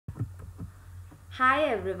Hi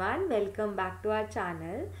everyone, welcome back to our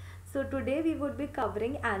channel. So today we would be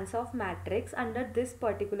covering Ansoff Matrix under this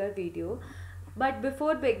particular video. But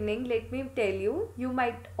before beginning, let me tell you, you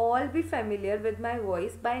might all be familiar with my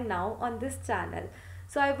voice by now on this channel.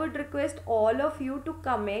 So I would request all of you to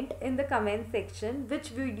comment in the comment section which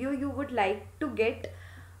video you would like to get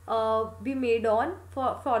be made on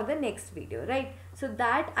for the next video, right? So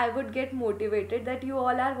that I would get motivated that you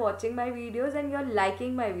all are watching my videos and you're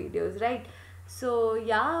liking my videos, right? So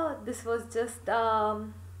yeah, this was just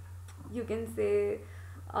you can say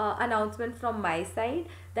announcement from my side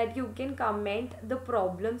that you can comment the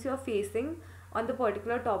problems you're facing on the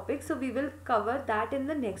particular topic, so we will cover that in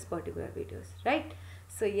the next particular videos, right?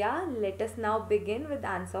 So yeah, let us now begin with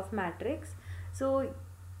Ansoff Matrix. So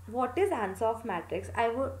what is Ansoff Matrix?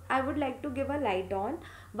 I would like to give a light on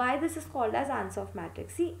why this is called as Ansoff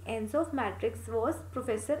Matrix. See, Ansoff Matrix was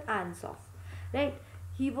Professor Ansoff, right?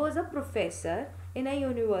 He was a professor in a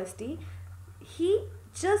university. He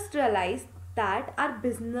just realized that our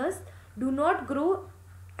business do not grow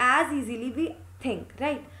as easily we think,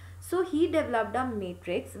 right? So he developed a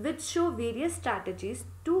matrix which show various strategies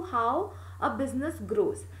to how a business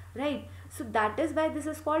grows, right? So that is why this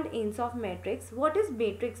is called Ansoff Matrix. What is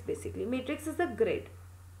matrix? Basically, matrix is a grid.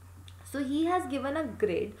 So he has given a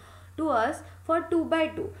grid to us for 2 by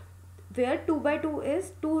 2, where 2 by 2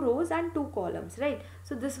 is 2 rows and 2 columns, right?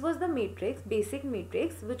 So this was the matrix, basic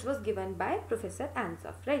matrix, which was given by Professor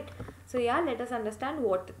Ansoff, right? So yeah, let us understand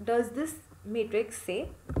what does this matrix say.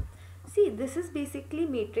 See, this is basically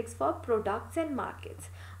matrix for products and markets.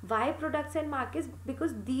 Why products and markets?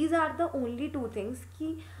 Because these are the only two things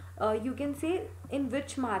you can say in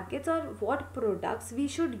which markets or what products we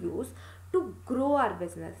should use to grow our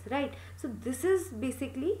business, right? So this is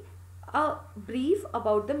basically a brief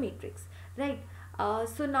about the matrix, right?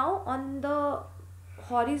 So now on the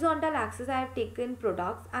horizontal axis I have taken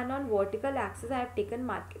products and on vertical axis I have taken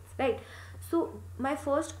markets, right? So my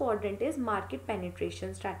first quadrant is market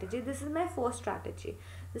penetration strategy. This is my first strategy.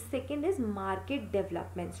 The second is market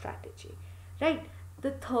development strategy, right?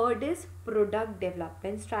 The third is product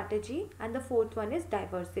development strategy, and the fourth one is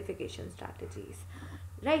diversification strategies,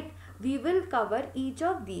 right? We will cover each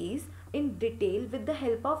of these in detail with the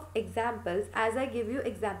help of examples, as I give you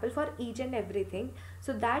example for each and everything,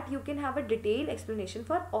 so that you can have a detailed explanation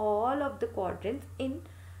for all of the quadrants in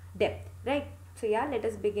depth, right? So yeah, let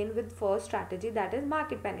us begin with first strategy, that is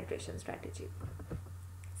market penetration strategy.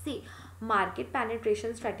 See, market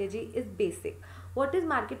penetration strategy is basic. What is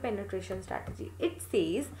market penetration strategy? It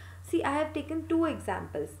says, see, I have taken two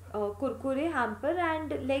examples, Kurkure hamper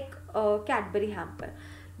and like Cadbury hamper.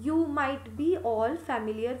 You might be all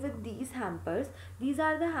familiar with these hampers. These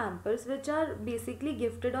are the hampers which are basically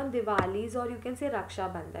gifted on Diwalis, or you can say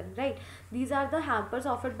Raksha Bandhan, right? These are the hampers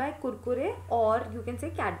offered by Kurkure, or you can say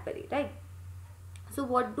Cadbury, right? So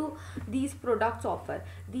what do these products offer?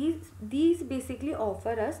 These basically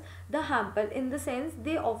offer us the hamper, in the sense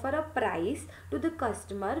they offer a price to the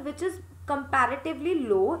customer which is comparatively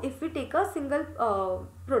low if we take a single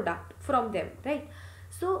product from them, right?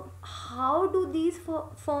 So how do these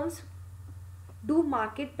firms do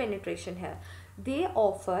market penetration here? They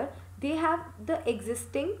offer, they have the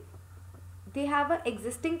existing, they have a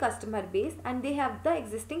existing customer base and they have the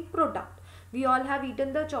existing product. We all have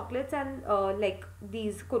eaten the chocolates and like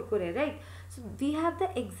these kurkure, right? So we have the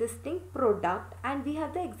existing product and we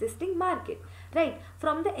have the existing market, right?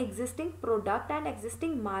 From the existing product and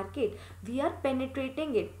existing market, we are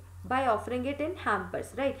penetrating it by offering it in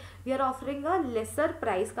hampers, right? We are offering a lesser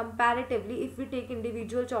price comparatively if we take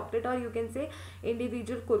individual chocolate, or you can say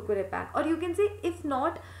individual kurkure pack, or you can say if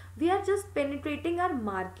not, we are just penetrating our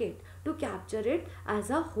market to capture it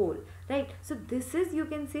as a whole, right? So this is, you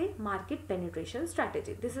can say, market penetration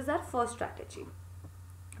strategy. This is our first strategy.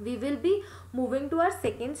 We will be moving to our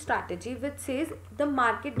second strategy, which says the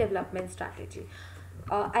market development strategy.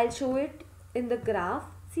 I'll show it in the graph.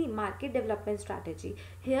 See, market development strategy.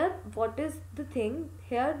 Here, what is the thing?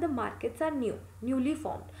 Here the markets are newly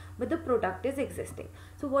formed, but the product is existing.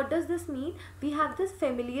 So what does this mean? We have this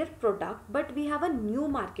familiar product, but we have a new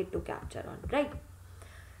market to capture on, right?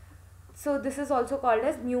 So this is also called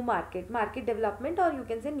as new market development, or you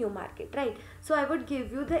can say new market, right? So I would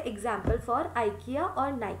give you the example for IKEA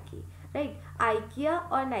or Nike, right? IKEA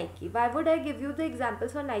or Nike. Why would I give you the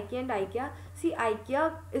examples for Nike and IKEA? See,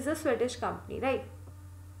 IKEA is a Swedish company, right?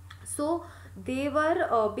 So they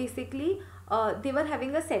were basically they were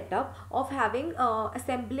having a setup of having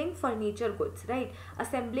assembling furniture goods, right?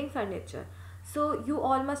 Assembling furniture. So you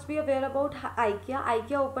all must be aware about IKEA.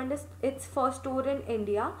 IKEA opened its first store in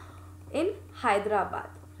India, in Hyderabad,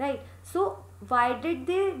 right? So why did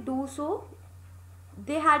they do so?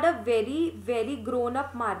 they had a very grown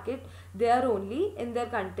up market there only in their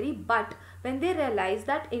country, but when they realized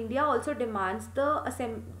that India also demands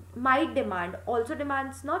the might demand, also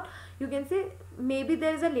demands, not, you can say, maybe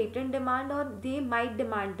there is a latent demand or they might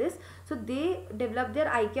demand this, so they developed their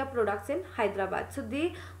IKEA products in Hyderabad. So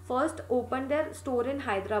they first opened their store in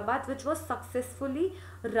Hyderabad, which was successfully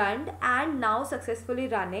run and now successfully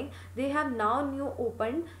running. They have now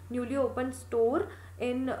newly opened store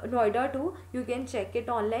in Noida too. You can check it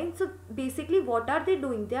online. So basically what are they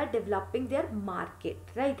doing? They are developing their market,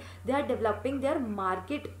 right? They are developing their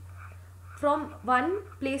market from one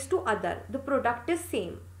place to other. The product is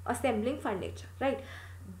same, assembling furniture, right?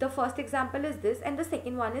 The first example is this, and the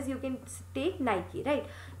second one is, you can take Nike, right?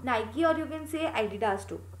 Nike, or you can say Adidas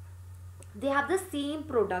too. They have the same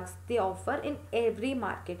products they offer in every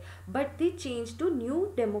market, but they change to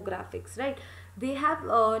new demographics, right? They have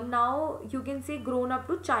now, you can say, grown up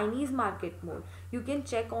to Chinese market more. You can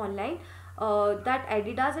check online that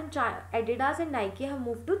Adidas and Nike have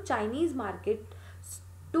moved to Chinese market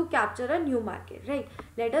to capture a new market, right?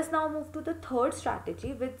 Let us now move to the third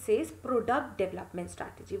strategy, which says product development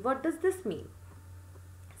strategy. What does this mean?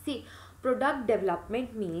 See, product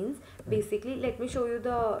development means, basically, let me show you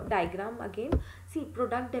the diagram again. See,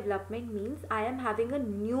 product development means I am having a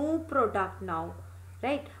new product now,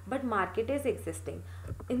 right? But market is existing.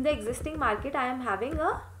 In the existing market, I am having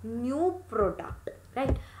a new product,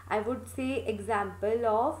 right? I would say example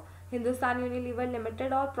of Hindustan Unilever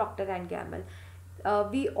Limited or Procter and Gamble.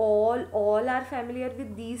 We all are familiar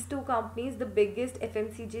with these two companies, the biggest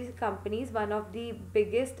FMCG companies, one of the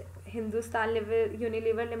biggest,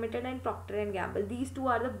 Unilever Limited and Procter and Gamble. These two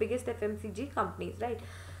are the biggest FMCG companies, right?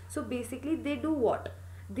 So basically they do what?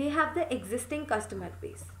 They have the existing customer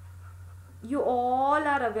base. You all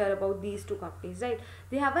are aware about these two companies, right?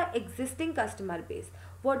 They have an existing customer base.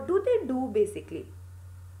 What do they do basically?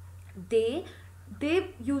 They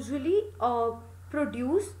usually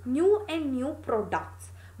produce new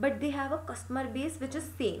products, but they have a customer base which is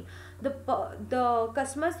same. The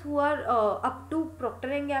customers who are up to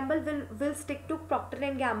Procter and Gamble will stick to Procter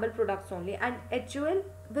and Gamble products only, and HUL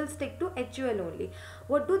will stick to HUL only.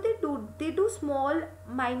 What do? They do small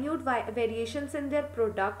minute variations in their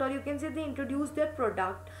product, or you can say they introduce their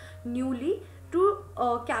product newly to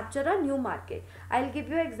capture a new market. I'll give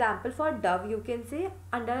you an example for Dove, you can say,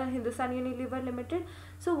 under Hindustan Unilever Limited.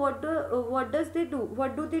 So what does they do?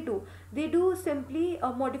 What do they do? They do simply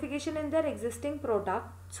a modification in their existing product,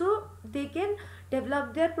 so they can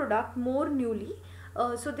develop their product more newly,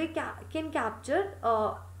 so they can capture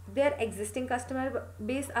their existing customer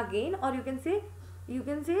base again, or you can say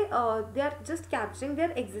they are just capturing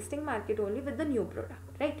their existing market only with the new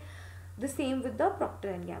product, right? The same with the Procter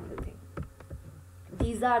and Gamble thing.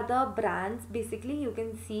 These are the brands, basically, you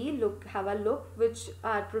can see, have a look, which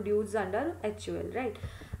are produced under HUL, right?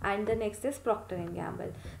 And the next is Procter and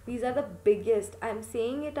Gamble. These are the biggest, I am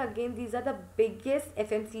saying it again, these are the biggest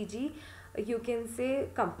FMCG, you can say,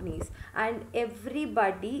 companies, and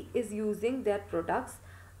everybody is using their products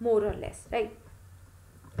more or less, right?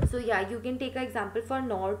 So yeah, you can take an example for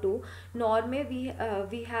Knorr too. Knorr mein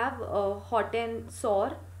we have hot and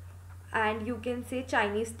sour, and you can say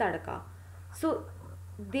Chinese tadka. So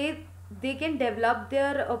they can develop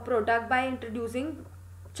their product by introducing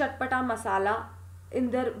chatpata masala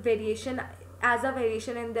in their variation, as a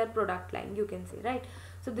variation in their product line, you can say, right?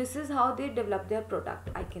 So this is how they develop their product,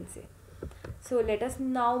 I can say. So let us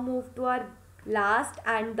now move to our last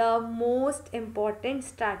and the most important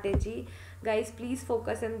strategy. Guys, please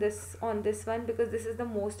focus on this one, because this is the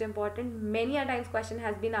most important. Many a times question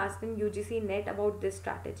has been asked in UGC net about this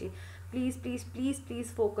strategy. Please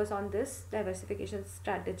focus on this diversification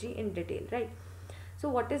strategy in detail, right? So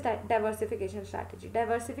what is that diversification strategy?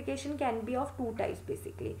 Diversification can be of two types,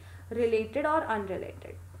 basically, related or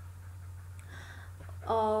unrelated.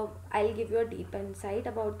 I'll give you a deep insight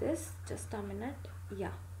about this, just a minute.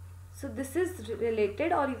 Yeah, so this is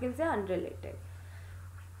related, or you can say unrelated.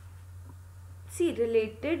 See,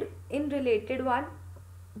 in related one,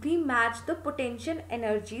 we match the potential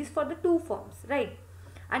energies for the two firms, right?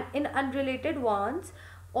 And in unrelated ones,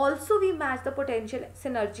 also we match the potential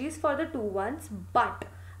synergies for the two ones, but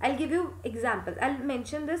I'll give you examples. I'll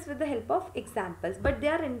mention this with the help of examples, but they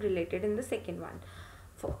are unrelated in the second one.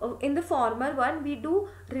 In the former one, we do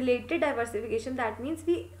related diversification. That means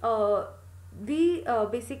we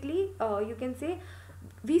basically, you can say,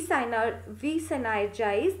 we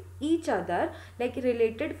synergize each other, like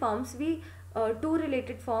related firms, two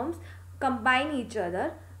related firms combine each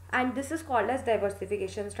other, and this is called as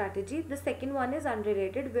diversification strategy. The second one is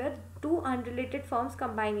unrelated, where two unrelated firms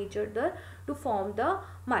combine each other to form the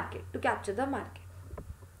market, to capture the market.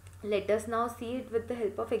 Let us now see it with the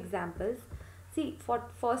help of examples. See, for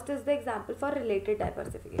first is the example for related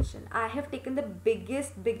diversification. I have taken the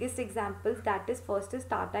biggest examples, that is first is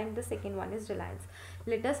Tata and the second one is Reliance.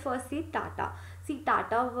 Let us first see Tata. See,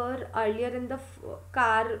 Tata were earlier in the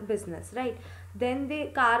car business, right? Then they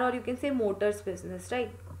car, or you can say motors business,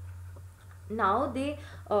 right? Now they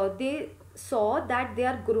saw that they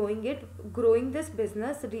are growing this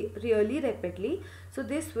business really rapidly, so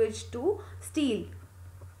they switched to steel.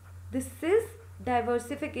 This is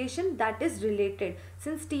diversification that is related,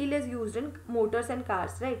 since steel is used in motors and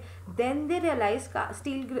cars, right? Then they realized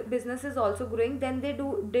steel business is also growing, then they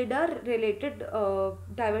did a related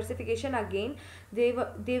diversification again. They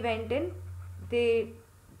went in, they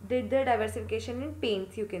did the diversification in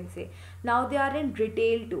paints, you can say. Now they are in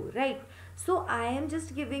retail too, right? So I am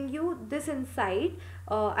just giving you this insight.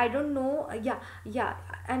 I don't know, yeah,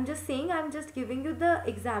 I'm just saying, I'm just giving you the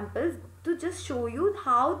examples to just show you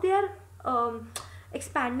how they are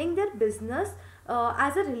expanding their business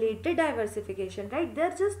as a related diversification, right?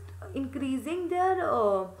 They're just increasing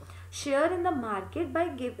their share in the market by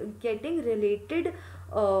getting related,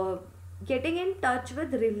 getting in touch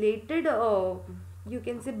with related, you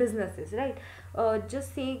can say businesses, right?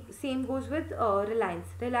 Just same goes with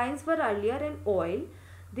Reliance were earlier in oil.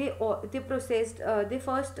 They processed, they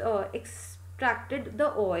first extracted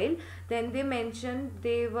the oil, then they mentioned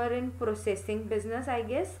they were in processing business, I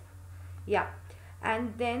guess. Yeah.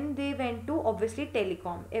 And then they went to obviously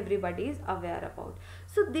telecom, everybody is aware about.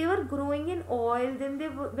 So they were growing in oil, then they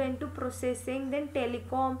went to processing, then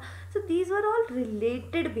telecom. So these were all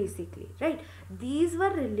related basically, right? These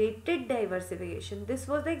were related diversification. This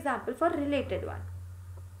was the example for related one.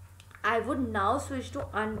 I would now switch to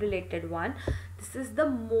unrelated one. This is the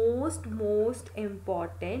most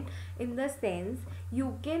important, in the sense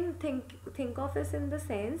you can think of this in the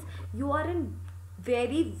sense you are in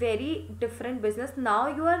very different business. Now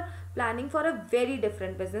you are planning for a very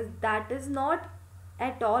different business that is not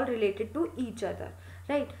at all related to each other,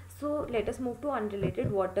 right? So let us move to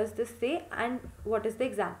unrelated. What does this say and what is the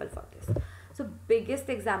example for this? So biggest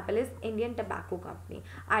example is Indian Tobacco Company,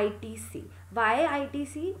 ITC. Why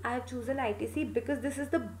ITC? I have chosen ITC because this is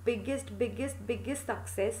the biggest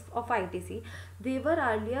success of ITC. They were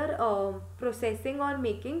earlier processing or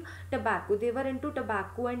making tobacco. They were into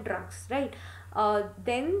tobacco and drugs, right?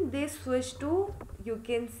 Then they switched to, you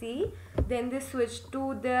can see, then they switched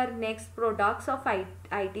to their next products of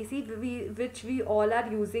ITC, which we all are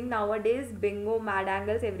using nowadays. Bingo, Mad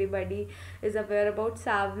Angles, everybody is aware about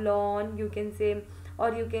Savlon, you can say,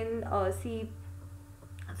 or you can see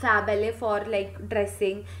Fabele for like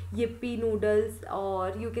dressing, Yippee noodles,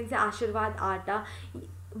 or you can say Ashirwad Atta,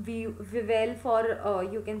 Vivel for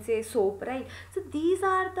you can say soap, right? So these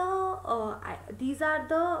are the,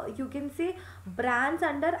 you can say, brands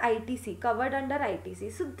under ITC, covered under ITC.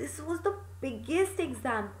 So this was the biggest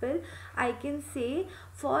example I can say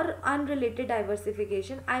for unrelated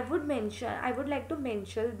diversification. I would like to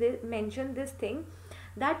mention this thing,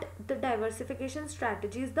 that the diversification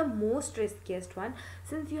strategy is the most riskiest one,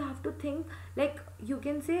 since you have to think, like, you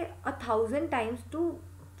can say 1,000 times to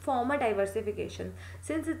form a diversification.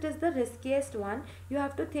 Since it is the riskiest one, you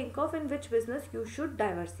have to think of in which business you should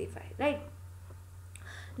diversify, right?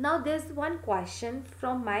 Now there's one question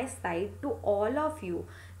from my side to all of you.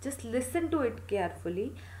 Just listen to it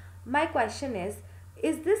carefully. My question is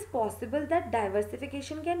this possible that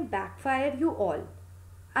diversification can backfire you all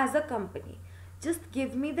as a company? Just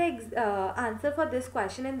give me the answer for this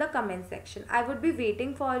question in the comment section. I would be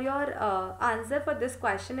waiting for your answer for this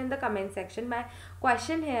question in the comment section. My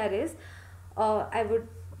question here is, I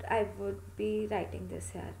would be writing this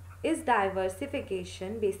here. Is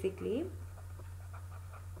diversification basically,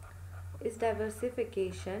 is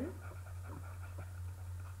diversification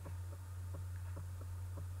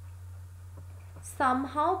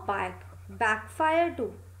somehow backfire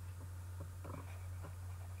to?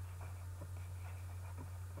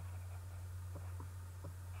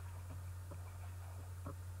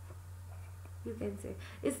 You can say,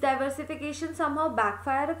 is diversification somehow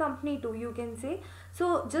backfire a company too, you can say.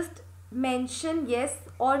 So just mention yes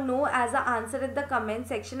or no as an answer in the comment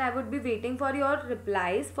section. I would be waiting for your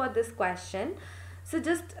replies for this question. So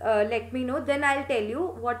just let me know, then I'll tell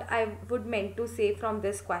you what I would meant to say from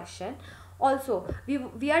this question. Also,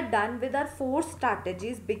 we are done with our 4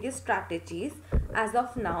 strategies, biggest strategies as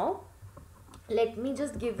of now. Let me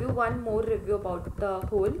just give you one more review about the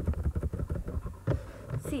whole.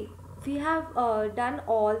 See, we have done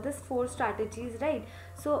all these 4 strategies, right?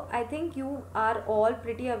 So I think you are all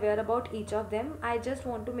pretty aware about each of them. I just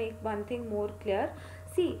want to make one thing more clear.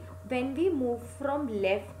 See, when we move from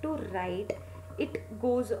left to right it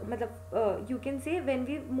goes you can say when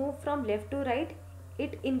we move from left to right,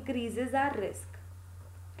 it increases our risk,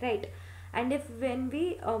 right? And if when we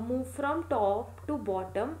move from top to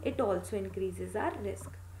bottom, it also increases our risk,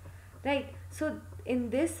 right? So in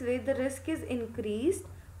this way the risk is increased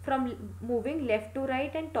from moving left to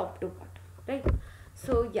right and top to bottom, right?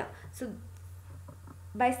 So yeah, so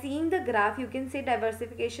by seeing the graph you can say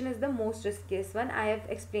diversification is the most riskiest one. I have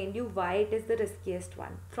explained you why it is the riskiest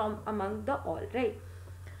one from among the all, right?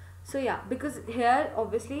 So yeah, because here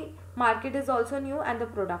obviously market is also new and the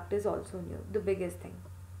product is also new, the biggest thing.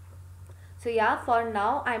 So yeah, for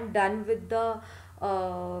now I'm done with the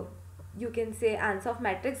you can say Ansoff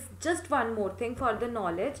Matrix. Just one more thing for the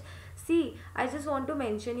knowledge. See, I just want to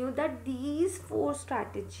mention you that these four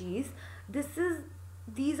strategies, this is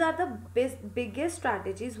these are the biggest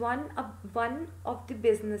strategies one of the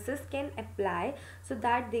businesses can apply so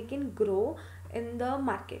that they can grow in the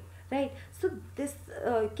market, right? So this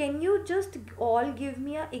can you just all give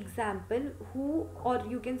me an example who, or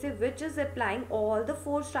you can say which is applying all the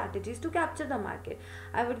four strategies to capture the market?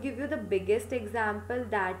 I would give you the biggest example,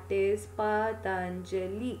 that is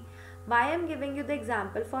Patanjali. Why I'm giving you the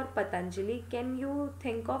example for Patanjali, can you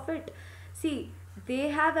think of it? See, they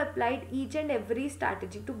have applied each and every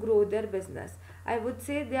strategy to grow their business. I would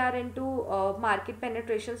say they are into market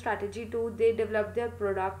penetration strategy too, they developed their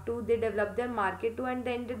product too, they developed their market too, and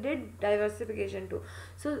then they did diversification too.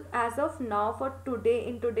 So as of now, for today,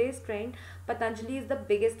 in today's trend, Patanjali is the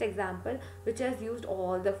biggest example which has used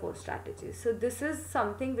all the four strategies. So this is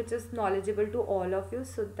something which is knowledgeable to all of you,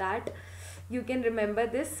 so that you can remember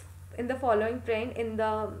this in the following trend, in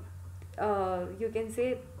the you can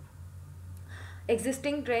say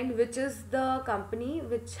existing trend, which is the company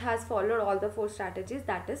which has followed all the four strategies,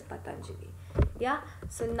 that is Patanjali. Yeah,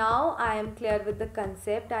 so now I am clear with the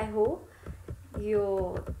concept. I hope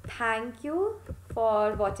you, thank you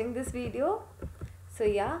for watching this video. So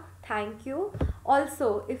yeah, thank you.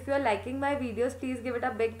 Also, if you're liking my videos, please give it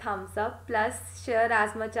a big thumbs up, plus share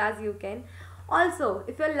as much as you can. Also,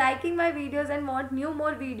 if you're liking my videos and want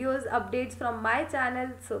more videos updates from my channel,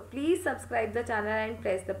 so please subscribe the channel and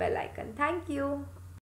press the bell icon. Thank you.